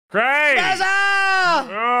Great! Bazza!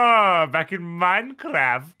 Oh, back in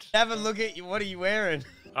Minecraft. Have a look at you. What are you wearing?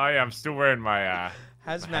 Oh yeah, I'm still wearing my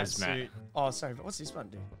hazmat suit. Oh, sorry, but what's this one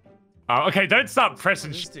do? Oh, okay, don't start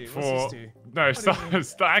pressing What's this do? for. What's this do? No, stop.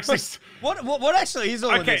 Actually. What actually is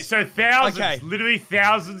all of this? Okay, so thousands, literally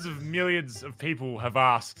thousands of millions of people have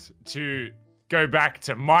asked to go back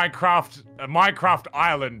to Minecraft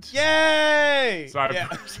Island. Yay! So I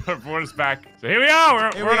brought us back. So here we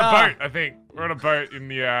are. We're on a boat, I think. We're on a boat in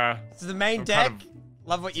the. This is the main deck.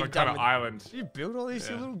 Love what you've done. Kind of island. Did you build all these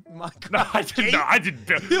little Minecraft? No, I didn't. No, I didn't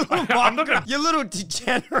build. I'm not gonna. You little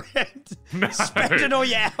degenerate. No. Spending all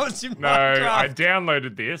your hours in Minecraft. No, I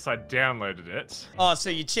downloaded this. I downloaded it. Oh, so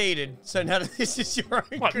you cheated. So now this is your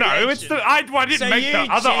own What? creation. No, it's the. I didn't make the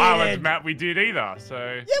other cheated. island map we did either.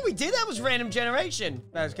 So. Yeah, we did. That was random generation.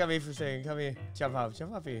 Guys, come here for a second. Come here. Jump up.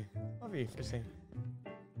 Jump up here. Up here for a second.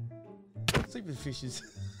 Sleep with fishes.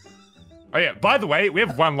 Oh yeah, by the way, we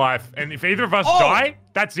have one life, and if either of us die,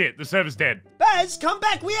 that's it. The server's dead. Baz, come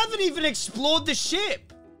back. We haven't even explored the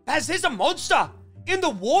ship. Baz, there's a monster in the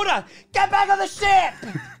water. Get back on the ship.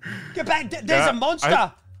 Get back. There's a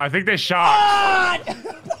monster. I think there's sharks.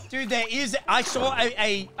 Dude, there is. I saw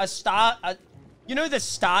a star. You know the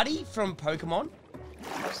Starty from Pokemon?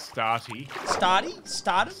 Starty? Starmy.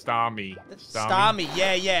 Starmy.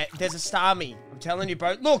 Yeah. There's a Starmy. I'm telling you,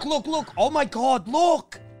 bro. Look. Oh my God,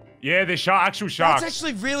 look. Yeah, there's actual sharks. That's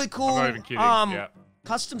actually really cool. I'm not even kidding.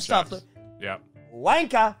 Custom stuff. Yeah.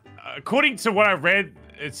 Wanker. According to what I read,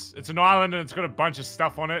 it's an island and it's got a bunch of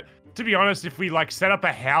stuff on it. To be honest, if we like set up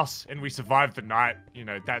a house and we survive the night, you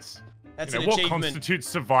know, that's an what achievement. constitutes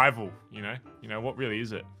survival. You know, what really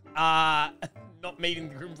is it? Not meeting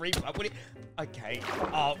the Grim Reaper. Okay.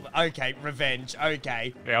 Oh, okay. Revenge.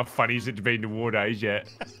 Okay. Yeah, how funny is it to be in the war days yet?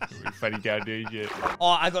 Funny cartoons yet. Oh,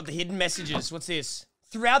 I got the hidden messages. What's this?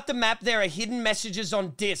 Throughout the map, there are hidden messages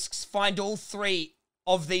on discs. Find all 3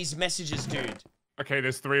 of these messages, dude. Okay,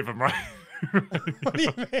 there's 3 of them, right? What do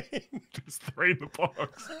you mean? There's 3 in the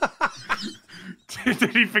box.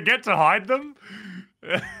 Did he forget to hide them?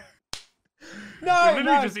 No,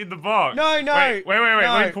 literally just in the box. No. Wait. No. Let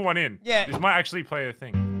me put one in. Yeah. This might actually play a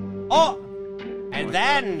thing. Oh! And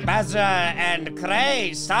then Bazza and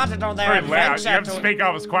Cray started on their Very loud. adventure. You have to speak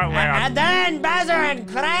up. It's quite loud. And then Bazza and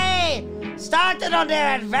Cray started on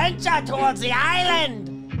their adventure towards the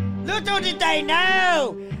island. Little did they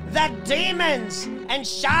know that demons and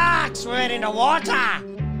sharks were in the water. I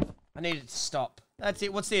needed to stop. That's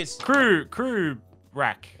it. What's this? Crew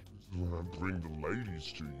rack. When I bring the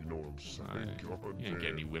ladies to you know what I'm saying? You don't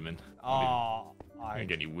get any women. Oh. You don't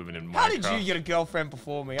get any women in Minecraft. How did you get a girlfriend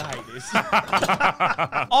before me? I hate this.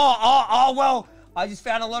 Well, I just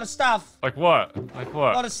found a lot of stuff. Like what? A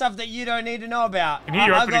lot of stuff that you don't need to know about. I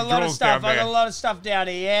got a lot of stuff. I got a lot of stuff down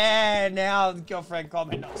here. Yeah, now the girlfriend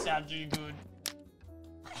comment not sound too good.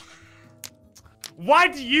 Why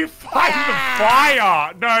do you find the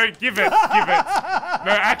fire? No, give it.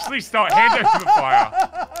 No, actually stop. Hand over the fire.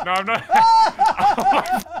 No, I'm not. Oh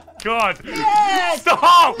my God. Yes!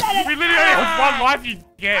 Stop! We literally only have 1 life, you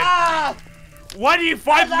get. Why do you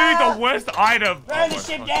find literally the worst item? Burn the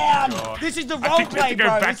ship down. God. This is the I think we have roleplay, to go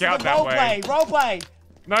bro. back This is out the that way. roleplay.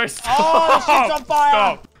 No, stop. Oh, the ship's on fire.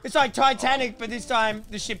 Stop. It's like Titanic, but this time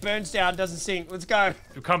the ship burns down, doesn't sink. Let's go.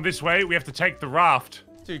 To come this way, we have to take the raft.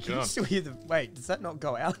 Dude, can you still hear the... Wait, does that not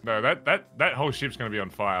go out? No, that whole ship's gonna be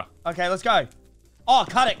on fire. Okay, let's go. Oh,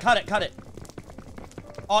 cut it.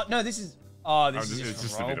 Oh, no, this is... Oh, this is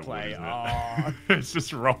just roleplay. Oh. It's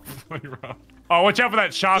just roleplay. Oh, watch out for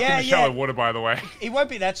that shark in the shallow water, by the way. He won't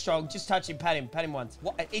be that strong. Just touch him, pat him once.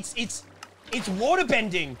 What? It's water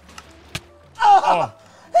bending. Oh!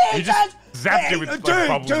 He just zapped it with like,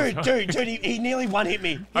 bubbles. Dude, he nearly one-hit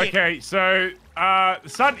me. Here. Okay, so the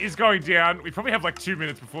sun is going down. We probably have like 2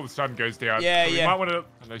 minutes before the sun goes down. Yeah, so we might want to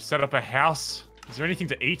set up a house. Is there anything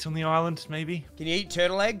to eat on the island, maybe? Can you eat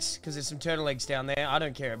turtle eggs? Because there's some turtle eggs down there. I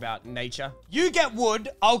don't care about nature. You get wood,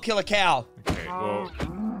 I'll kill a cow. Okay, well,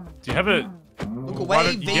 do you have a... Look away, why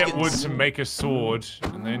don't you get wood vegans. to make a sword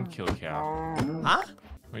and then kill a cow? Huh?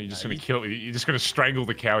 Or you're just gonna kill it. You're just gonna strangle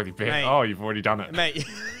the cow with your bare. Mate. Oh, you've already done it. Mate,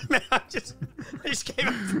 I just came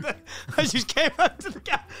up to the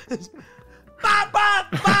cow.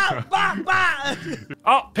 Bah!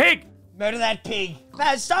 Oh, pig! Murder that pig.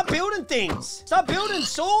 Man, start building things. Start building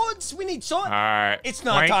swords. We need swords. Alright. It's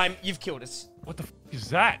night time. You've killed us. What the f is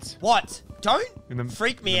that? What? Don't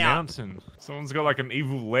freak me out. Mountain. Someone's got like an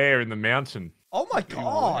evil lair in the mountain. Oh my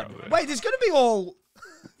God. Wait, there's gonna be all...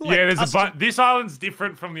 Like yeah, there's custom. a this island's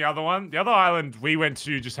different from the other one. The other island we went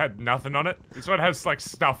to just had nothing on it. This one has like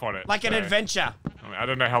stuff on it. Like an adventure. I mean, I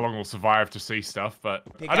don't know how long we'll survive to see stuff, but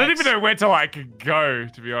I Pickaxe. don't even know where to like go,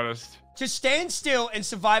 to be honest. Just stand still and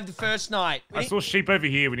survive the first night. I saw sheep over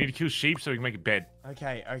here. We need to kill sheep so we can make a bed.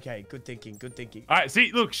 Okay, okay. Good thinking, good thinking. All right,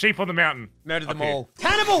 see, look, sheep on the mountain. Murder them Up here. all.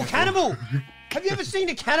 Cannibal, cannibal! Have you ever seen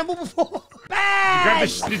a cannibal before? Bang!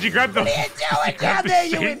 Did you grab the? What are you doing grab down the there,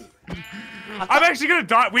 you sheep? idiot? I'm actually gonna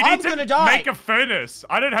die. We I'm need to gonna die. make a furnace.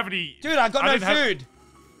 I don't have any. Dude, I got no don't have- food.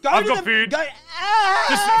 Go I've to got the, food. Go,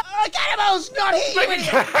 cannibals! Not here, you Make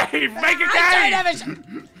idiot! a cave. Make a I don't cave. have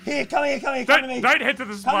a... Here, come here, come here, come to me. Don't head to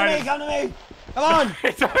the Come to me, spiders. come to me. Come on,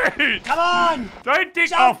 Don't. come on. Don't dig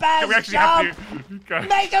Jump, off. Baz, We actually jump. have to. Go.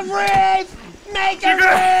 Make a roof! Make a You're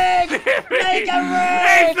gonna- roof! Make a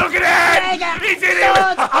roof! He's looking at Make it. a... He's in it.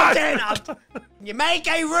 Lord, I'm doing it. You make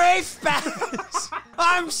a roof, Baz.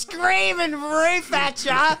 I'm screaming roof at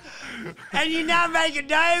ya, and you're not making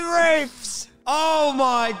no roofs. Oh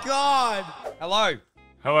my God. Hello.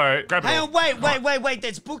 Hello. Grab it. Hang all. on, wait.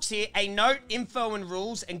 There's books here. A note, info, and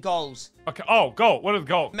rules, and goals. Okay. Oh, goal. What are the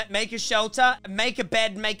goals? Make a shelter, make a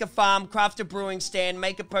bed, make a farm, craft a brewing stand,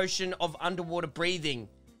 make a potion of underwater breathing.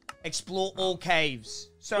 Explore all caves.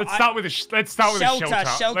 So Let's start with a shelter.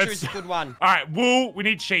 Shelter is a good one. All right, wool. We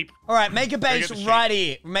need sheep. All right, make a Gotta base get the right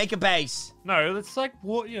here. Make a base. No, let's like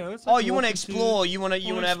what you know. Oh, you want to explore? You want to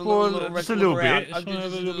have a little just a look little around. bit. Just wanna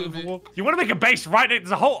have a little bit of a walk. You want to make a base right next?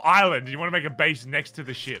 There's a whole island. You want to make a base next to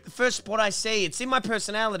the ship. The first spot I see, it's in my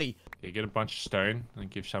personality. You get a bunch of stone and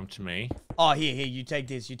give some to me. Oh, here, you take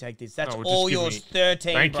this, That's Oh, well, all just give yours. me-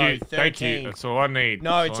 13, Thank bro. you, 13. thank you. That's all I need.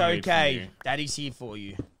 No, That's it's all I need from okay. you. Daddy's here for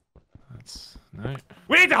you. That's no.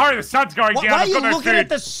 We need to hurry. The sun's going down. Why are I've you got no looking food. at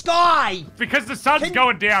the sky? Because the sun's Can-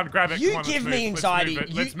 going down. Grab it. You Come on, give let's me move. anxiety.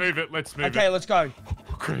 Let's move it. Let's move it. Okay, let's go.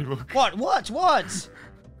 Okay, look. What? What?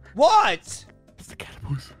 It's the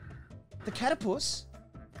cannibals. The catapus?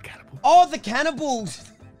 The cannibals. Oh, the cannibals.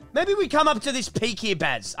 Maybe we come up to this peak here,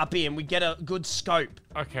 Baz, up here, and we get a good scope.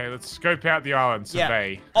 Okay, let's scope out the island.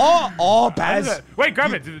 Survey. Oh, Baz. Wait,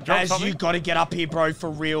 grab it. Did it drop Baz, something? you gotta get up here, bro, for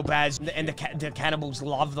real, Baz. And the cannibals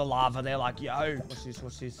love the lava. They're like, yo,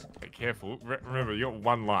 what's this? Be careful. Remember, you got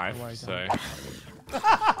one life, so.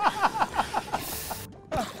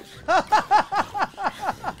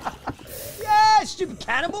 Yeah, stupid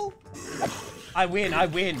cannibal. I win.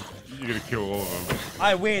 You're gonna kill all of them.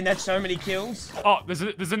 I win. That's so many kills. Oh, there's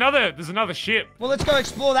another ship. Well, let's go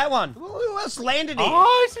explore that one. Who else landed here?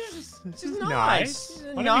 Oh, this is nice. nice. This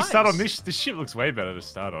is Why don't we start nice. on this? This ship looks way better to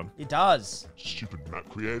start on. It does. Stupid map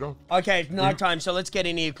creator. Okay, it's nighttime, so let's get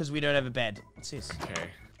in here because we don't have a bed. What's this? Okay.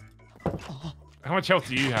 How much health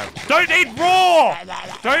do you have? Don't eat raw!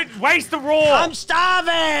 Don't waste the raw! I'm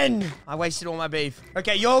starving! I wasted all my beef.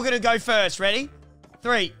 Okay, you're gonna go first. Ready?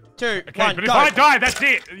 3, 2, Okay, 1, but go. if I die, that's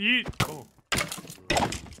it. You. Oh.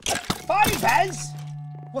 Party Baz!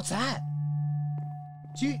 What's that?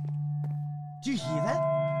 Do you hear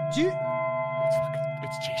that? Do you...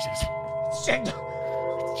 It's Jesus. Shit.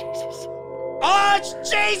 It's Jesus. Oh, it's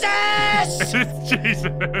Jesus! It's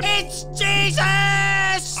Jesus. It's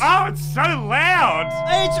Jesus! Oh, it's so loud.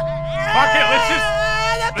 It's... Fuck it,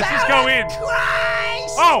 let's just go in.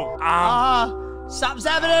 Christ! Oh, Something's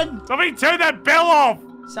happening! somebody turn that bell off.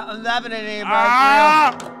 Something's happening here, bro.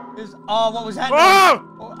 Ah! What was happening?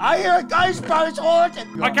 Oh! I hear a ghost, bro. It's haunted.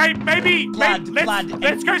 Okay, maybe Blood.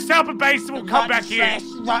 let's go set up a base and we'll come back here.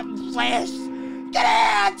 Rotten flesh. Get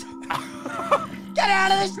out! Get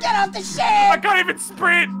out of this! Get off the I ship! can't even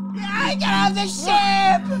sprint. Get off the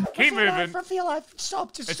ship! Keep moving. I feel like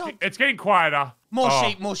stop. Just stop. It's getting quieter. More Oh,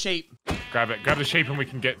 sheep. More sheep. Grab it. Grab the sheep and we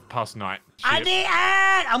can get past night. I Shit. need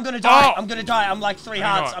it! I'm gonna die. Oh. I'm gonna die. I'm like 3 No,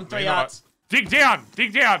 you're hearts. not. I'm No, 3 you're not. hearts. Dig down.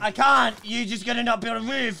 Dig down. I can't. You just gonna not build a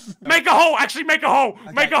roof. Make a hole. Actually, make a hole.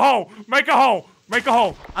 Make a hole. Make a hole. Make a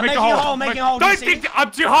hole. I'm Make making a hole, making a hole. Do you Don't see? dig.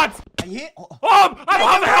 I'm too hot. Are you here? Oh. Oh, I'm Make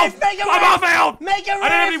half a a health. roof, make a I'm roof. half a health. Make a roof. I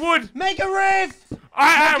don't have any wood. Make a roof.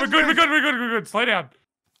 Alright, Make we're a good. roof. We're good. Slow down.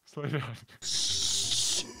 Slow down.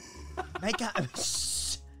 Make a.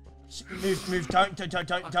 Move. Don't get Don't.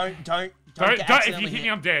 If accidentally you hit me,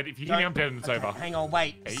 hit. I'm dead. If you hit me, I'm dead and it's Okay, over. hang on,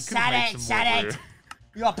 wait. Yeah, you could've Shut made it, some shut more, it. bro.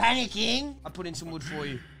 You're panicking. I put in some wood for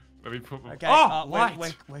you. Let me put my... Okay. Oh, wait.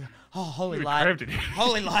 light. Oh, holy You light. crammed it in.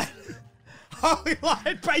 Holy light. Holy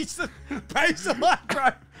light. Praise the light, bro.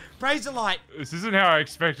 Praise the light. This isn't how I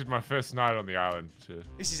expected my first night on the island to...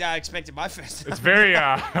 This is how I expected my first. It's very,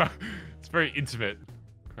 it's very intimate.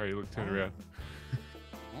 Oh, you look, turn around.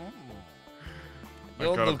 Oh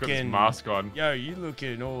You're God, I've got this looking- mask on. Yo, you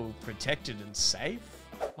looking all protected and safe?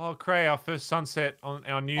 Oh, Cray, our first sunset on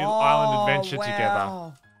our new island adventure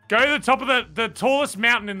together. Go to the top of the tallest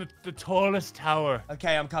mountain in the tallest tower.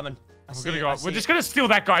 Okay, I'm coming. We're gonna go. We're just gonna steal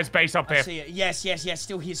that guy's base up there. I see it. Yes, yes, yes.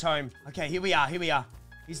 Still his home. Okay, here we are. Here we are.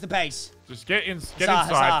 Here's the base. Just get inside.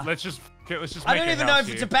 Huzzah. Let's just make I don't even know if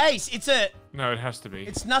it's a base. It's a. No, it has to be.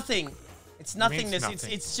 It's nothing. It's nothingness.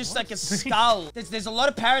 nothing. It's just like a skull. There's a lot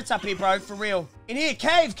of parrots up here, bro. For real. In here,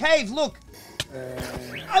 cave. Look.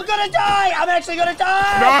 I'm gonna die! I'm actually gonna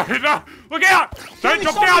die! No! Look out! Don't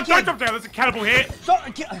drop down! Don't drop down! There's a cannibal here!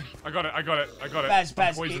 I got it. Baz,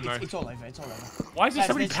 Poison, it's all over. Why is there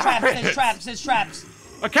so many traps? There's traps.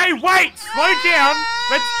 Okay, wait! Slow down!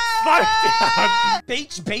 Let's slow down!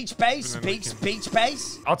 Beach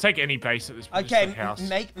base. I'll take any base at this point. Okay, house.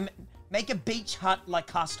 make a beach hut like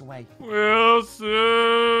Castaway. Wilson!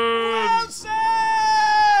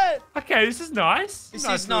 Okay, this is nice. This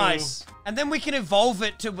is nice. And then we can evolve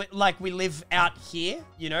it to like we live out here,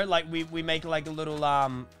 you know, like we make like a little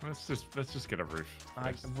Let's just get a roof.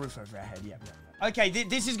 A roof over our head, yeah. Okay,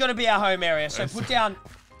 this is gonna be our home area. So put down,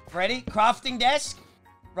 ready? Crafting desk.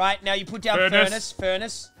 Right, now you put down furnace.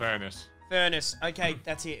 Okay,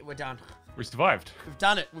 that's it. We're done. We survived. We've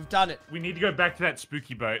done it. We need to go back to that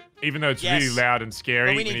spooky boat. Even though it's really loud and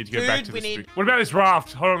scary, we need to go back to the spooky. What about this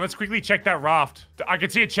raft? Hold on, let's quickly check that raft. I can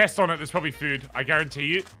see a chest on it. There's probably food. I guarantee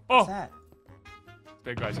you. Oh! What's that?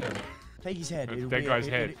 Dead guy's head. Take his head. Dead guy's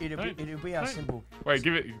head. It'll be our symbol. Wait,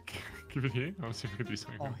 give it here. I'll see if we can do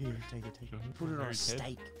something. Oh, here, take it. Put it on a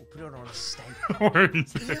steak. We'll put it on a steak. Where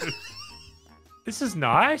is it? This is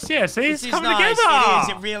nice. Yeah, see, it's coming nice.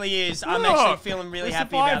 together. It really is. I'm actually feeling really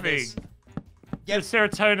happy about this. Get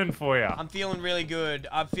serotonin for you. I'm feeling really good.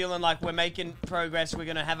 I'm feeling like we're making progress. We're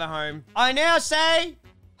gonna have a home. I now say,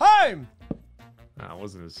 home. No, it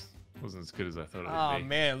wasn't as good as I thought it would be. Oh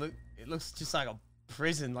man, look, it looks just like a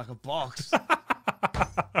prison, like a box.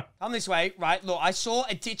 Come this way, right? Look, I saw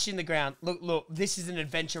a ditch in the ground. Look, this is an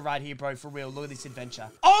adventure right here, bro. For real, look at this adventure.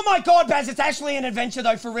 Oh my God, Baz, it's actually an adventure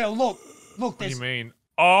though. For real, look. What do you mean?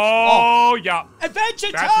 Oh, yeah.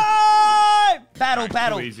 Adventure time! Battle.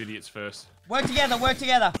 Kill these idiots first. Work together.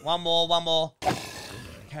 One more.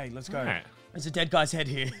 Okay, let's go. Right. There's a dead guy's head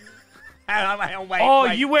here.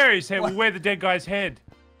 Wait. You wear his head. We'll wear the dead guy's head.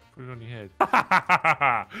 Put it on your head.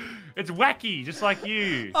 It's wacky, just like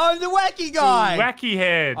you. I'm the wacky guy. Wacky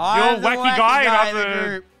head. You're a wacky guy, and I'm the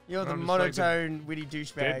group. You're the monotone, witty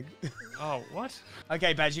douchebag. Oh, what?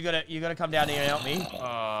 Okay, Baz, you gotta come down here and help me.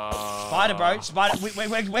 Spider, bro. Spider.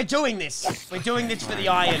 We're doing this. We're doing this for the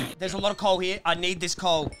iron. There's a lot of coal here. I need this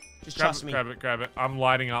coal. Just trust me. Grab it. I'm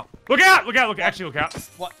lighting up. Look out! Actually, look out.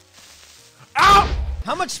 What? Ow!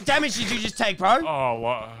 How much damage did you just take, bro? Oh,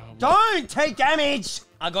 what? Don't take damage!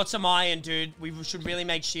 I got some iron, dude. We should really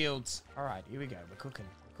make shields. All right, here we go. We're cooking.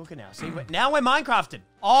 Cooking now. See, now we're Minecrafted.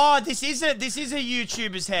 Oh, this is a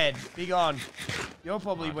YouTuber's head. Be gone. You're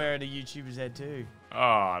probably wearing a YouTuber's head too. Oh,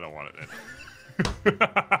 I don't want it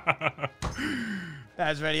then.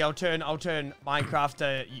 Baz, ready? I'll turn Minecraft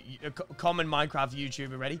a common Minecraft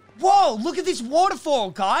YouTuber. Ready? Whoa! Look at this waterfall,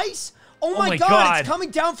 guys! Oh my God! It's coming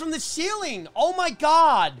down from the ceiling. Oh my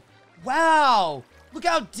God! Wow! Look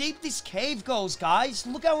how deep this cave goes, guys.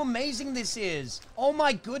 Look how amazing this is. Oh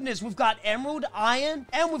my goodness, we've got emerald, iron,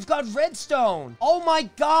 and we've got redstone. Oh my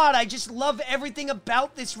God, I just love everything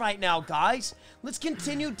about this right now, guys. Let's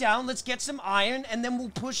continue down. Let's get some iron, and then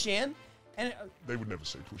we'll push in. And they would never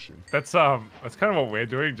say push in. That's kind of what we're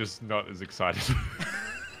doing, just not as excited.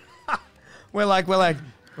 we're like, well,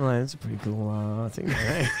 that's a pretty cool thing.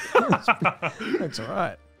 That's all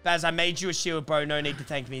right. Baz, I made you a shield, bro. No need to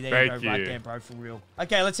thank me. There you go, right there, bro, for real.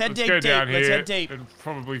 Okay, let's head deep. Let's head deep. And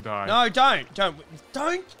probably die. No,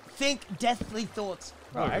 don't think deathly thoughts.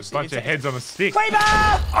 Bro, there's a bunch of heads on a stick. Creeper!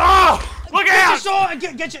 Oh! Look out!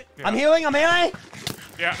 Get you. Yeah. I'm healing.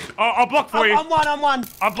 Yeah. Oh, I'll block for you. I'm one.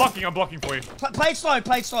 I'm blocking for you. Play slow.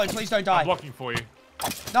 Please don't die. I'm blocking for you.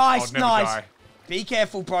 Nice. Die. Be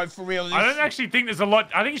careful, bro, for real. I don't actually think there's a lot.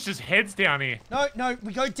 I think it's just heads down here. No,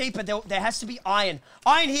 we go deeper. There has to be iron.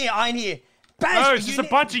 Iron here. Baz, no, it's just a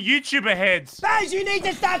bunch of YouTuber heads. Baz, you need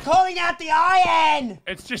to start calling out the iron.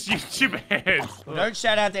 It's just YouTuber heads. Don't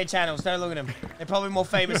shout out their channels. Don't look at them. They're probably more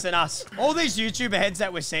famous than us. All these YouTuber heads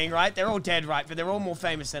that we're seeing, right? They're all dead, right? But they're all more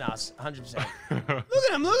famous than us. 100%. Look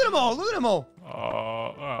at them all.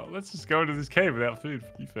 Oh, well, let's just go into this cave without food.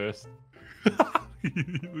 You first.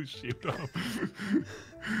 You shield up.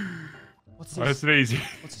 What's this? Nice and easy.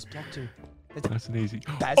 What's this block do? Nice and easy.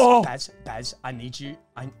 Baz, I need you.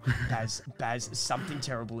 Baz, something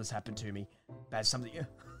terrible has happened to me. Baz, something.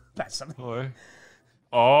 Hello.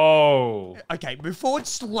 Oh. Okay, move forward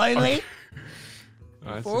slowly.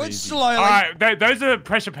 Nice forward slowly. All right, those are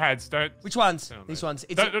pressure pads. Don't. Which ones? These ones.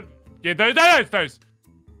 Yeah, those.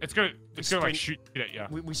 It's gonna like shoot at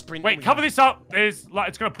you. We sprint. Wait, cover this up. There's like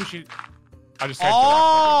it's gonna push you. I just saved your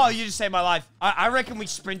Oh, life. you just saved my life. I reckon we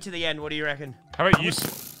sprint to the end. What do you reckon? How about you?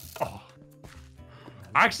 Oh.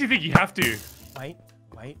 I actually think you have to. Wait.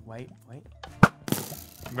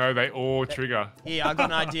 No, they all trigger. Yeah, I got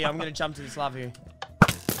an idea. I'm gonna jump to this lava here.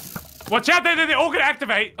 Watch out! They're all gonna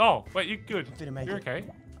activate. Oh, wait, you're good. Didn't make You're it. okay.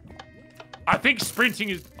 I think sprinting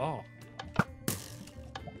is. Oh.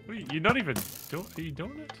 What are you, you're not even doing. Are you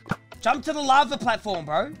doing it? Jump to the lava platform,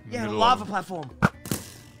 bro. Yeah, the Middle lava of- platform.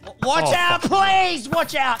 Watch Oh, out, please!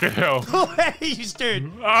 Watch out! Hell. Please,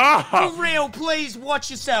 dude. Ah! For real, please watch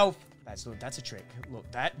yourself. That's a trick. Look,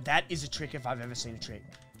 that is a trick if I've ever seen a trick.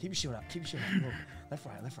 Keep your shield up. Keep your shield up. Look, left,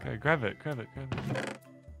 right. Okay, grab it.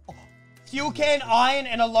 Fuel can, iron,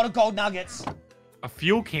 and a lot of gold nuggets. A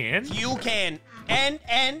fuel can. Fuel can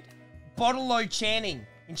and bottle of enchanting.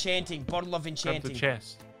 Bottle of Grab enchanting. the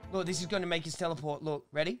chest. Look, this is going to make us teleport. Look,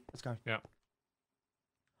 ready? Let's go. Yeah.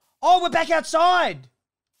 Oh, we're back outside.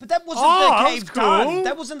 But that wasn't Oh, the that cave was done. cool.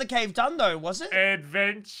 That wasn't the cave done, though, was it?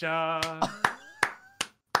 Adventure.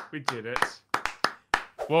 We did it.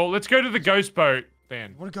 Well, let's go to the ghost boat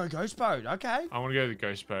then. Want to go ghost boat? Okay. I want to go to the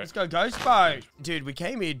ghost boat. Let's go ghost boat. Dude, we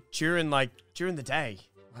came here during the day.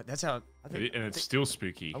 Like, that's how... And it's still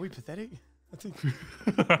spooky. Are we pathetic? I think...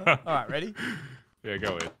 All right, ready? Yeah,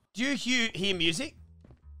 go in. Do you hear music?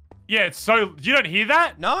 Yeah, it's so... You don't hear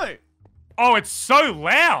that? No. Oh, it's so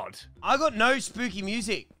loud. I got no spooky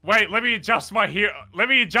music. Wait, let me adjust my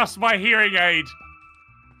hearing aid.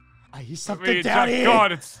 I hear Let me something down here.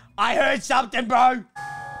 God, it's... I heard something, bro.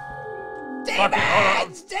 Fuck it, hold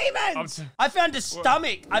on. Demons! I found a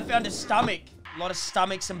stomach. A lot of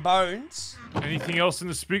stomachs and bones. Anything else in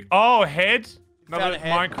the spook? Oh, head. Another Found a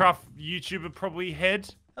head. Minecraft YouTuber probably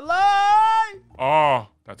head. Hello? Oh,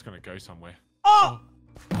 that's gonna go somewhere. Oh!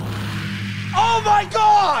 Oh my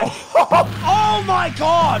god! Oh my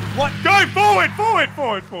god! What? Go forward!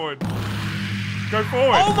 Go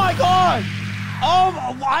forward! Oh my god!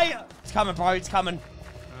 Oh my! It's coming, bro. It's coming.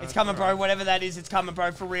 It's coming, bro. Whatever that is, it's coming,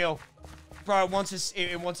 bro. For real. Bro, it wants us.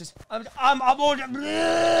 It wants us. I'm all.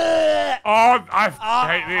 Oh,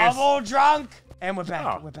 I hate this. I'm all drunk. And we're back.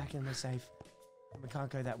 Oh. We're back and we're safe. We can't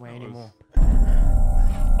go that way anymore.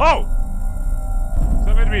 Oh! Is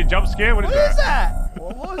that meant to be a jump scare? What is What is that?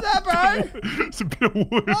 What was that, bro? It's a bit of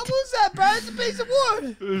wood. What was that, bro? It's a piece of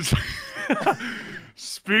wood.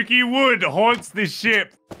 Spooky wood haunts this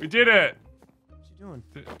ship. We did it. What you doing?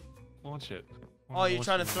 Launch it. Oh, you're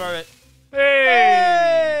trying to throw it. Hey!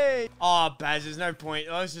 Hey! Oh, Baz, there's no point.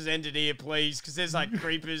 Let's just end it here, please, because there's like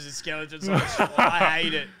creepers and skeletons on the shore. I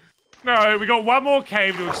hate it. No, we got one more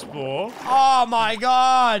cave to explore, Oh my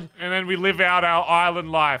god! and then we live out our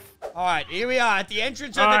island life. Alright, here we are at the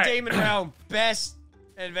entrance of the demon realm. Best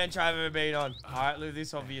adventure I've ever been on. Alright, look,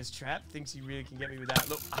 this obvious trap. Thinks he really can get me with that.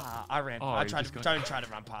 Look, I ran. Oh, I you tried just to. got- Don't try to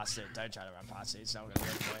run past it. Don't try to run past it. It's not gonna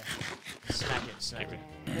work for you. Smack it.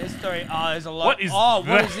 There's three. Oh, there's a lot. What is Oh,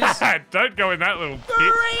 what is this? that? Don't go in that little pit.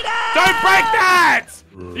 Burrito! Don't break that!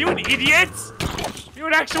 You an idiot? You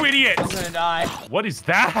an actual idiot. I'm gonna die. What is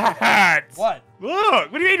that? What?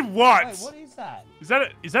 Look, what do you mean what? Wait, what is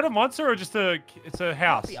that? Is that a monster or just it's a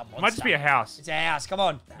house? be a It might just be a house. It's a house. Come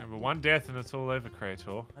on. Remember, one death and it's all over,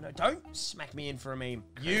 Crayator. I know. Don't smack me in for a meme.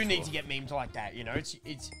 You need to get memed like that. You know, it's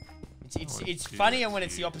funnier when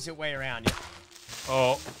it's the opposite way around. Yeah.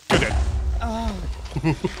 Oh, you're dead. Oh.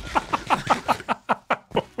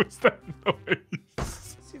 What was that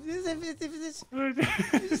noise? You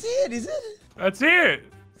see it? Is it? That's it.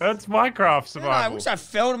 That's Minecraft I survival. wish I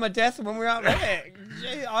fell to my death when we were out there.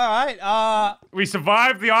 Gee, all right. We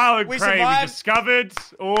survived the island, We Cray. survived. We discovered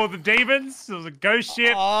all the demons. There was a ghost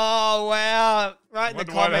ship. Oh wow! Right in the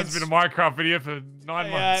Wonder why there comments. hasn't been a Minecraft video for 9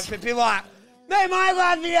 months. People are like, "No,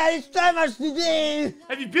 my video is so much to do."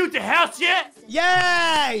 Have you built a house yet?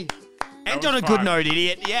 Yay! End was on a good fun. note,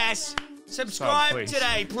 idiot. Yes. Subscribe please.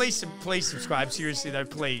 today, please subscribe. Seriously though,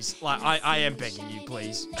 please. Like I am begging you,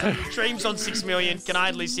 please. Streams on 6 million. Can I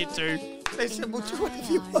at least hit 2? Listen, we'll do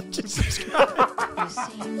whatever you want. Just subscribe.